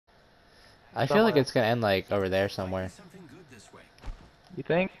I feel like somewhere. it's gonna end like over there somewhere. You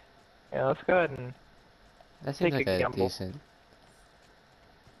think? Yeah, let's go ahead and That seems take a like a gamble. decent.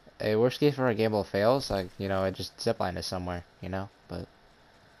 A worst case for a gamble fails, like I just zipline to somewhere, But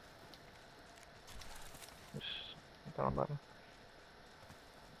Just down button.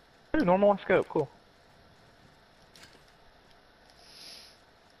 Ooh, normal scope, cool.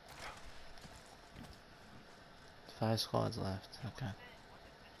 5 squads left. Okay.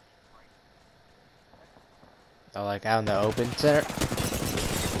 Oh, like out in the open center.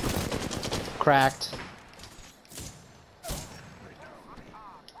 Cracked.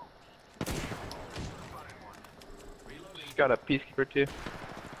 Just got a peacekeeper too.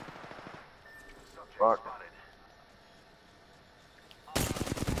 Fuck.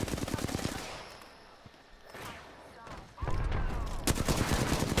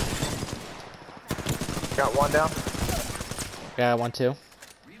 Got one down. Yeah, 1, 2.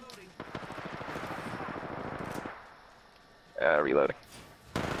 Reloading.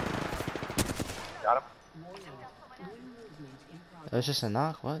 Got him. It was just a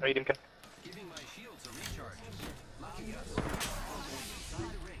knock. What? No, you didn't.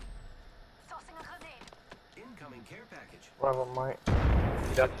 One of them might.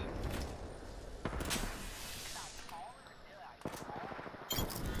 He does.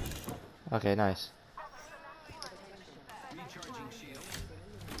 Okay, nice.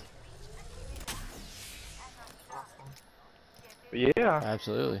 Yeah.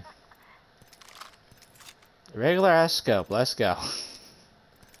 Absolutely. Regular ass scope. Let's go.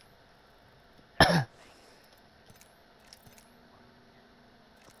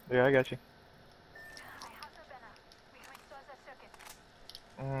 Yeah, I got you.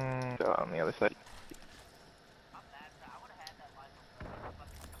 On the other side.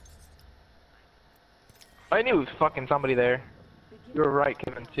 I knew it was fucking somebody there. You were right,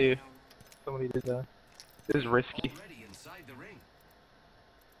 Kevin, too. Somebody did that. This is risky.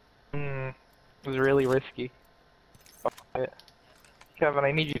 It was really risky. Fuck it. Kevin,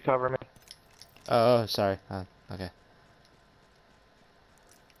 I need you to cover me. Oh, sorry. Okay.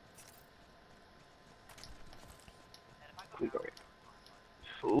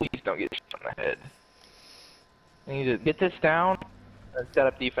 Please don't get shot in the head. I need to get this down and set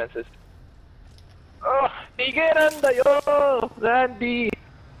up defenses. Oh, Miguel yo, Randy.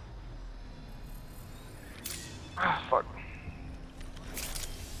 Ah, fuck.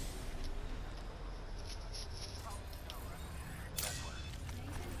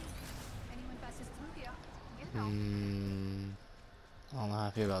 I don't know how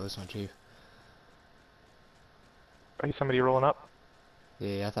I feel about this one, Chief. I hear somebody rolling up.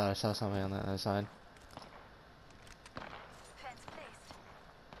 Yeah, I thought I saw somebody on that other side. There's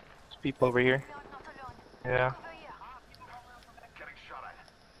people over here. Yeah.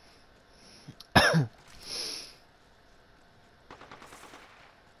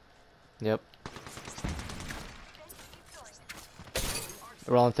 Yep.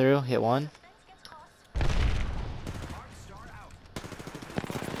 Rolling through, hit one.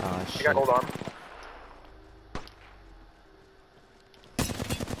 Oh I shit. got gold arm.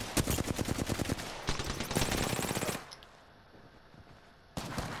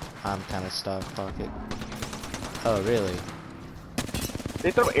 I'm kind of stuck. Fuck it. Oh really? They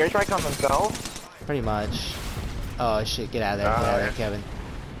throw airstrike on themselves? Pretty much. Oh shit! Get out of there! Get out of there, Kevin.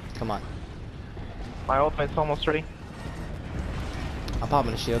 Come on. My ultimate's almost ready. I'm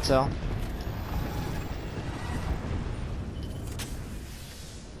popping a shield cell.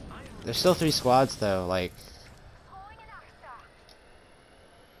 There's still 3 squads though. Like,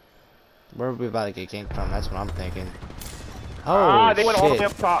 where are we about to get ganked from? That's what I'm thinking. Oh They went all the way shit!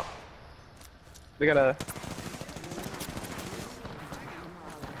 up top. They got a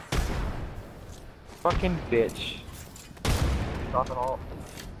fucking bitch. Nothing all.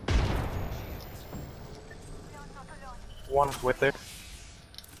 One's with her.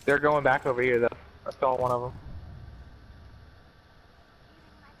 They're going back over here though. I saw one of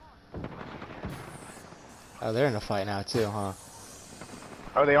them. Oh, they're in a fight now too, huh?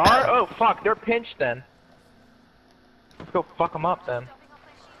 Oh, they are? Oh, fuck. They're pinched then. Let's go fuck them up then.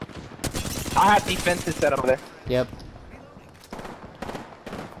 I have defenses set up there. Yep.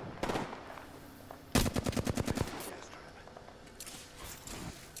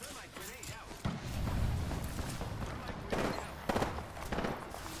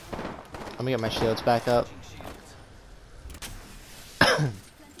 Let me get my shields back up.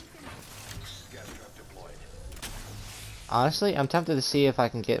 Honestly, I'm tempted to see if I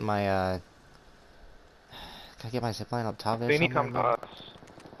can get my can I get my zipline up top there They need to somewhere, come to maybe? us.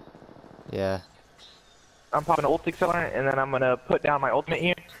 Yeah. I'm popping an ult accelerant and then I'm gonna put down my ultimate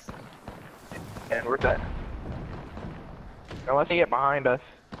here. And where's that? Unless they get behind us.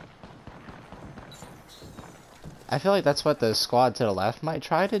 I feel like that's what the squad to the left might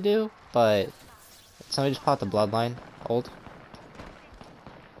try to do, but somebody just popped the bloodline ult.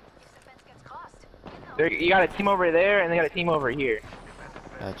 There, you got a team over there, and they got a team over here.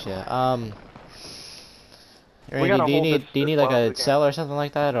 Gotcha. We Randy, gotta hold this do you need as like long as a we can. cell or something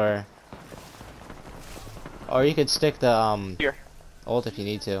like that, or you could stick the Here. ult if you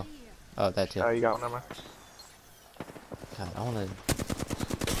need to. Oh, that too. Oh, you got one, never mind. God, I wanna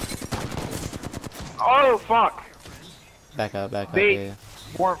Oh, fuck! back up, They yeah.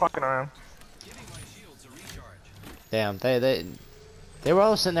 weren't fucking around. Damn, they were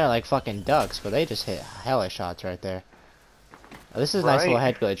all sitting there like fucking ducks, but they just hit hella shots right there. Oh, this is a nice little Right.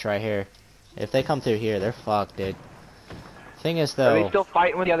 head glitch right here. If they come through here, they're fucked, dude. Thing is Are they though, still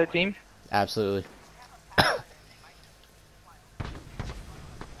fighting with the other team? absolutely.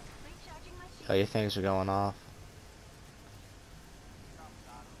 Oh, your things are going off.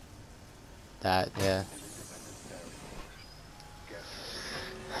 Yeah.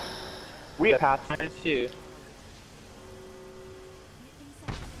 We have Pathfinder too.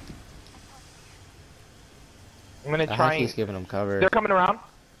 I'm gonna The try hockey's and... giving them cover. They're coming around.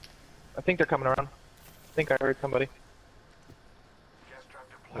 I think they're coming around. I think I heard somebody.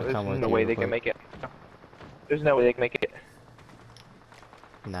 I'll There's come with no you way real they can quick. make it. There's no way they can make it.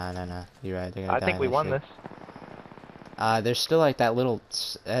 Nah. You're right. They're gonna I die think in we this won shit. this. There's still like that little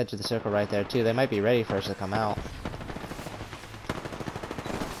edge of the circle right there too. They might be ready for us to come out.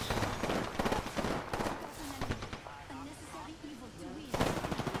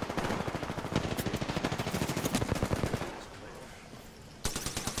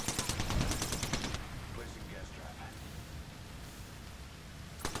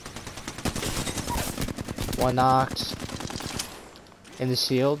 One knocked in the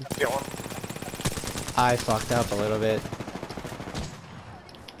shield. Get one. I fucked up a little bit.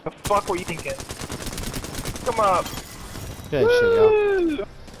 The fuck were you thinking? Come up. Good shit, yo. Woo!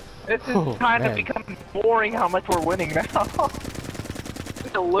 This is Oh, kind of man. becoming boring how much we're winning now.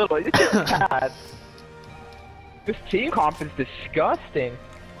 Just a little. It's just bad. This team comp is disgusting.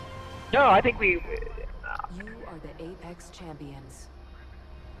 No, I think we... You are the Apex champions.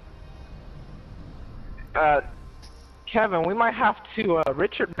 Kevin, we might have to,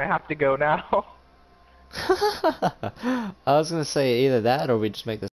 Richard might have to go now. I was gonna say either that or we just make this